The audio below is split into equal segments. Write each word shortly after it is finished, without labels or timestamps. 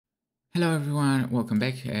Hello everyone, welcome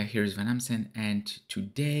back. Here's vanAmsen, and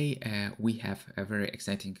today we have a very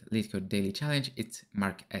exciting LeetCode daily challenge. It's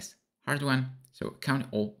marked as hard one, so count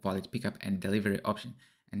all valid pickup and delivery option.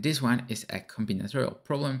 And this one is a combinatorial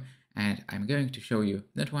problem, and I'm going to show you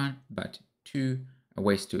not one but two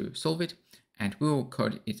ways to solve it, and we will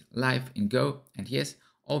code it live in Go. And yes,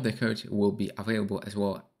 all the code will be available as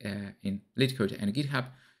well in LeetCode and GitHub.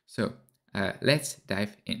 So let's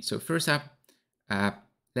dive in. So first up,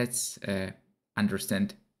 let's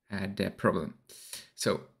understand the problem.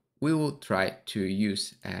 So we will try to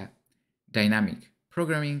use dynamic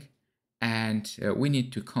programming, and we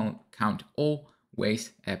need to count all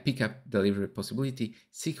ways pickup delivery possibility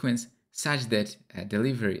sequence such that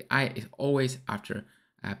delivery I is always after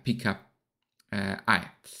pickup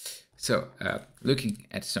I. So looking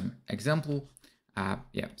at some example,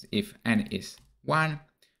 if n is 1,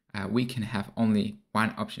 we can have only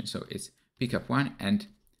one option, so it's pickup 1 and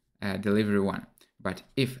delivery 1. But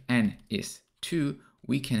if n is 2,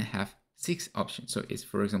 we can have 6 options. So it's,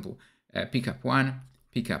 for example, pickup 1,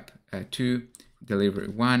 pickup 2, delivery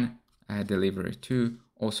 1, delivery 2.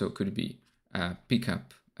 Also could be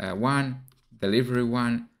pickup 1, delivery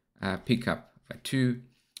 1, pickup 2,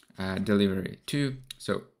 delivery 2.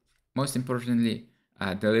 So most importantly,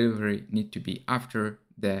 delivery need to be after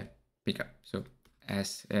the pickup. So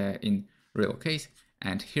as in real case,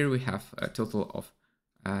 and here we have a total of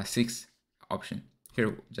 6 options.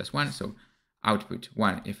 Here just 1, so output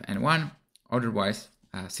 1 if n1, otherwise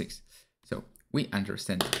 6. So we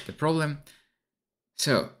understand the problem.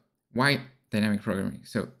 So why dynamic programming?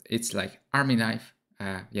 So it's like army knife,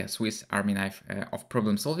 Swiss army knife of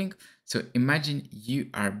problem solving. So imagine you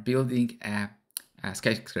are building a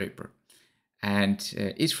skyscraper,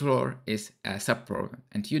 and each floor is a sub-problem,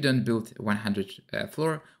 and you don't build 100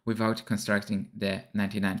 floor without constructing the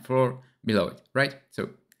 99th floor below it, right? So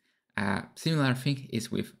similar thing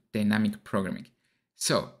is with dynamic programming.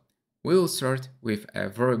 So we will start with a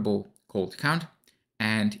variable called count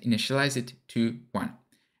and initialize it to 1.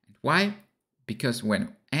 And why? Because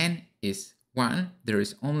when n is 1, there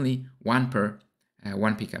is only one per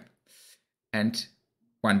one pickup and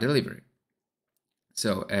one delivery.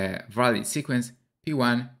 So valid sequence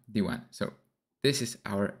P1, D1. So this is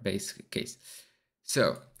our base case.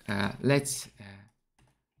 So let's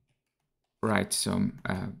write some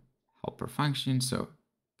helper function. So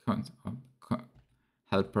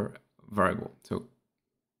helper variable. So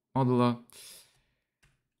modulo.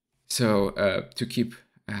 So to keep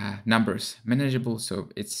numbers manageable. So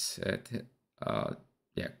it's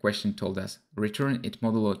question told us return it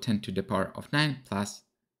modulo 10 to the power of 9 plus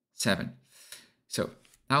 7. So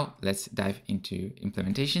now let's dive into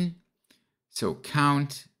implementation. So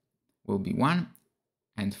count will be 1,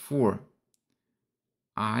 and for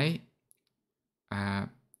I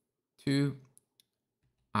 2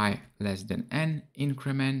 I less than n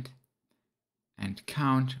increment, and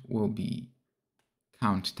count will be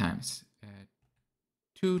count times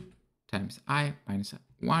 2 times I minus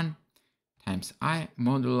 1 times I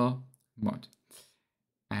modulo mod,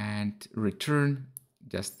 and return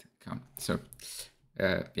just count. So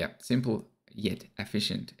simple yet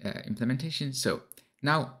efficient implementation. So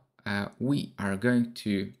now we are going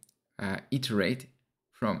to iterate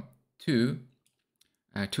from 2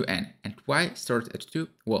 to n. And why start at 2?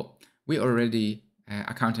 Well, we already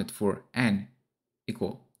accounted for n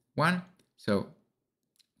equal 1. So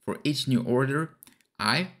for each new order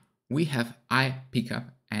I, we have I pickup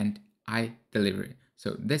and I delivery.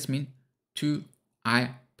 So this means 2 I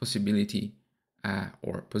possibility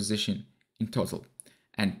or position in total.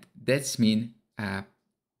 And that's mean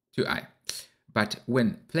 2i. But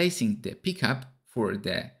when placing the pickup for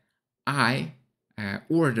the I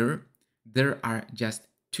order, there are just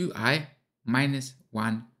 2i minus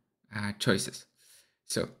 1 choices.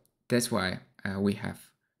 So that's why we have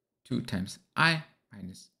 2 times I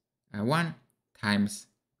minus 1 times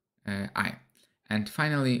I. And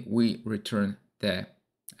finally, we return the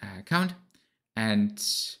count. And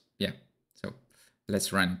so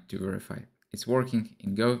let's run it to verify it's working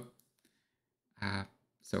in Go.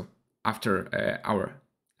 So after our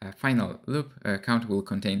final loop, count will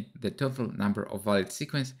contain the total number of valid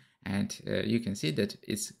sequence, and you can see that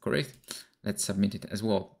it's correct. Let's submit it as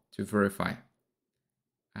well to verify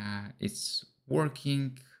it's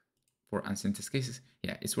working for unsynthesized cases.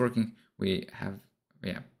 Yeah, it's working. We have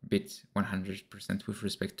bit 100% with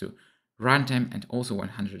respect to runtime and also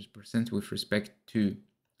 100% with respect to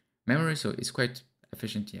memory. So it's quite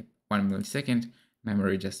efficient. 1 millisecond,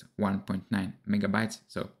 memory just 1.9 megabytes.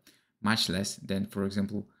 So much less than, for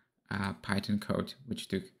example, Python code, which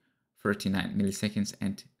took 39 milliseconds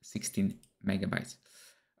and 16 megabytes.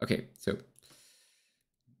 Okay, so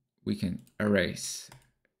we can erase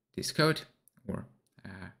this code or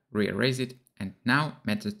re-erase it. And now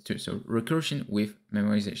method 2, so recursion with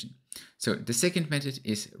memoization. So the second method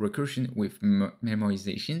is recursion with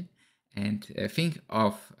memoization. And think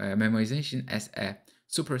of memoization as a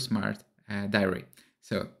super smart diary.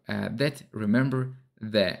 So that remember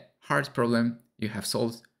the hard problem you have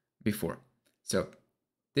solved before. So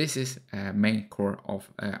this is a main core of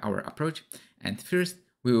our approach. And first,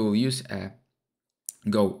 we will use a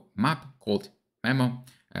Go map called memo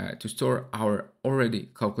to store our already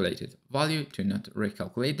calculated value, to not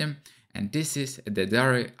recalculate them. And this is the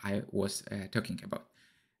diary I was talking about.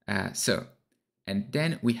 And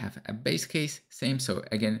then we have a base case, same. So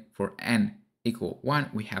again, for n equal 1,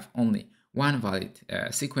 we have only one valid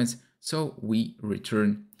sequence, so we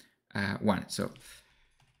return 1. So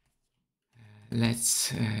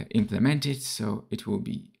let's implement it. So it will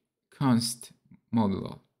be const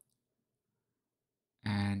modulo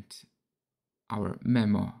and our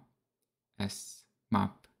memo as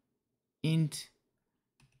map int,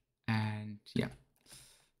 and yeah,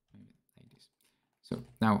 like this. So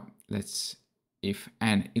now let's, if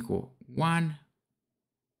n equal 1,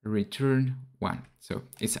 return 1. So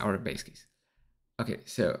it's our base case. Okay,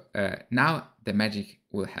 so now the magic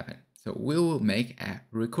will happen. So we will make a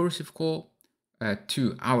recursive call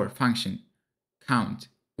to our function count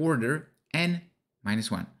order n minus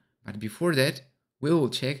 1. But before that, we will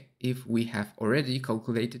check if we have already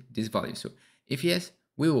calculated this value. So if yes,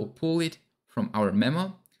 we will pull it from our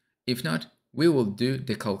memo. If not, we will do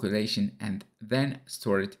the calculation and then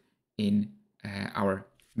store it in our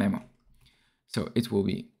memo. So it will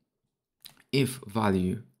be if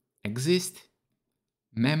value exist,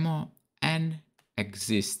 memo n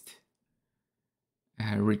exist,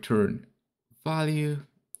 return value,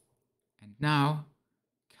 and now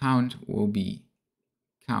count will be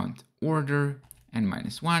count order n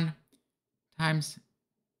minus 1 times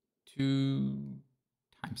 2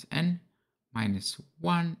 times n minus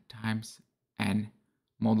 1 times n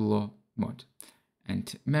modulo mod,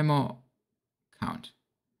 and memo count,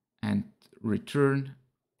 and return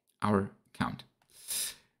our count.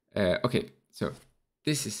 Okay, so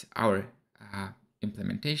this is our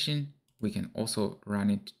implementation. We can also run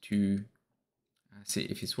it to see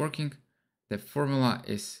if it's working. The formula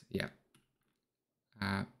is, yeah,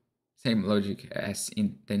 same logic as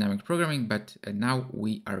in dynamic programming, but now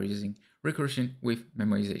we are using recursion with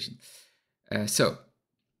memoization. So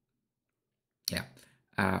yeah,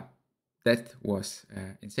 that was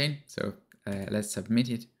insane. So let's submit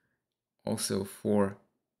it also for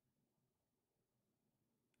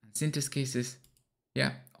syntax cases.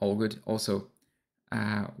 Yeah, all good. Also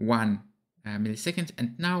 1 millisecond.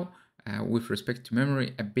 And now with respect to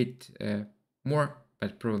memory, a bit more,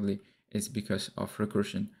 but probably it's because of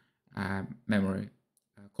recursion memory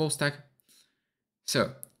call stack.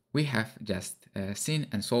 So we have just seen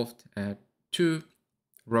and solved 2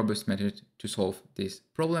 robust methods to solve this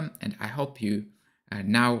problem, and I hope you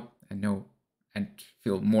now know and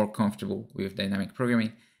feel more comfortable with dynamic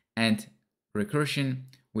programming and recursion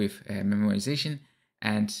with memoization,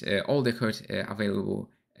 and all the code available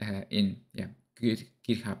in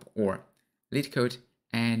GitHub or LeetCode.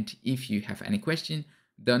 And if you have any question,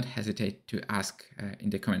 don't hesitate to ask in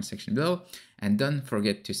the comment section below, and don't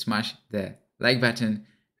forget to smash the like button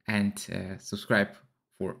and subscribe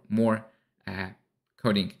for more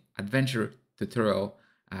coding adventure, tutorial,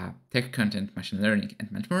 tech content, machine learning,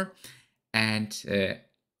 and much more. And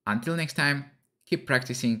until next time, keep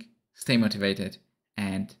practicing, stay motivated,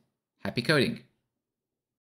 and happy coding.